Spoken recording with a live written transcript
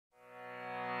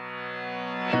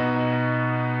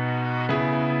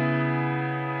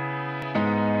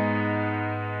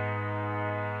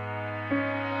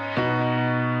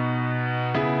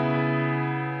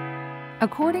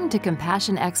According to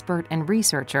compassion expert and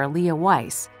researcher Leah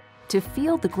Weiss, to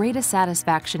feel the greatest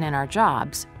satisfaction in our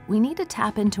jobs, we need to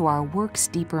tap into our work's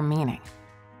deeper meaning.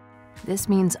 This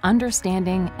means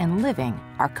understanding and living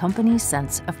our company's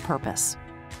sense of purpose.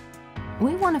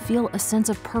 We want to feel a sense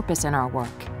of purpose in our work.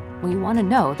 We want to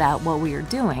know that what we are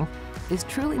doing is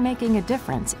truly making a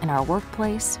difference in our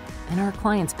workplace, in our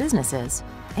clients' businesses,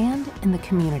 and in the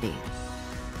community.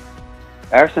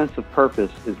 Our sense of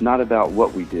purpose is not about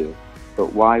what we do,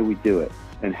 but why we do it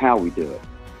and how we do it.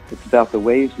 It's about the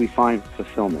ways we find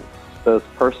fulfillment, both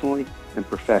personally and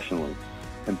professionally,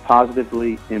 and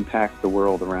positively impact the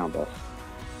world around us.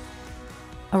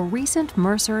 A recent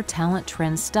Mercer Talent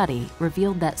Trends study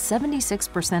revealed that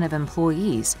 76% of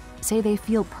employees say they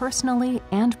feel personally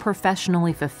and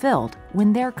professionally fulfilled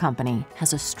when their company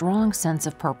has a strong sense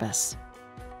of purpose.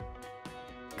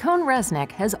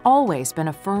 CohnReznick has always been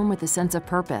a firm with a sense of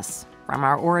purpose, from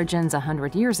our origins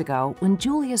 100 years ago when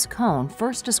Julius Cohn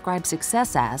first described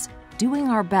success as doing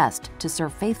our best to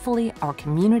serve faithfully our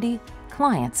community,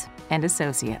 clients, and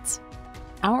associates.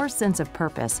 Our sense of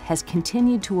purpose has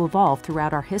continued to evolve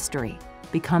throughout our history,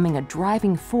 becoming a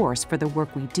driving force for the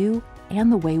work we do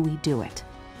and the way we do it.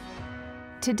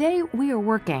 Today, we are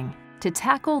working to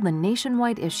tackle the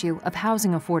nationwide issue of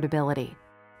housing affordability,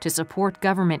 to support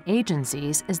government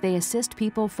agencies as they assist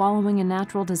people following a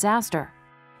natural disaster,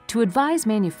 to advise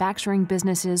manufacturing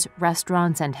businesses,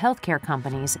 restaurants, and healthcare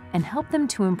companies and help them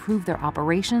to improve their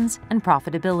operations and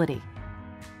profitability.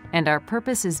 And our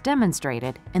purpose is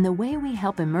demonstrated in the way we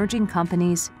help emerging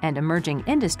companies and emerging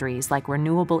industries like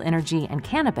renewable energy and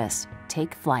cannabis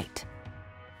take flight.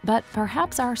 But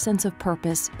perhaps our sense of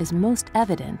purpose is most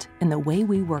evident in the way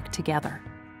we work together.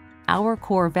 Our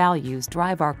core values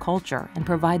drive our culture and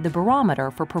provide the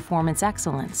barometer for performance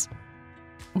excellence.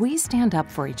 We stand up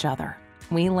for each other.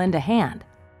 We lend a hand.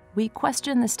 We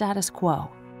question the status quo.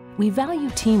 We value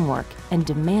teamwork and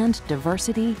demand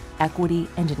diversity, equity,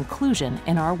 and inclusion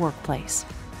in our workplace.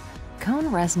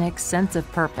 CohnReznick Sense of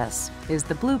Purpose is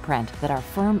the blueprint that our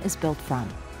firm is built from.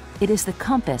 It is the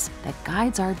compass that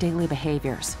guides our daily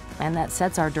behaviors and that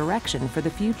sets our direction for the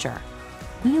future.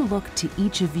 We look to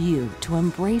each of you to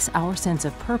embrace our sense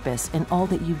of purpose in all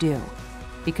that you do,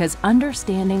 because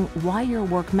understanding why your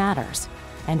work matters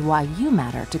and why you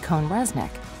matter to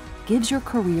CohnReznick gives your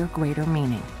career greater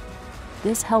meaning.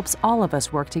 This helps all of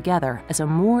us work together as a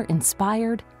more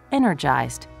inspired,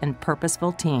 energized, and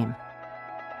purposeful team.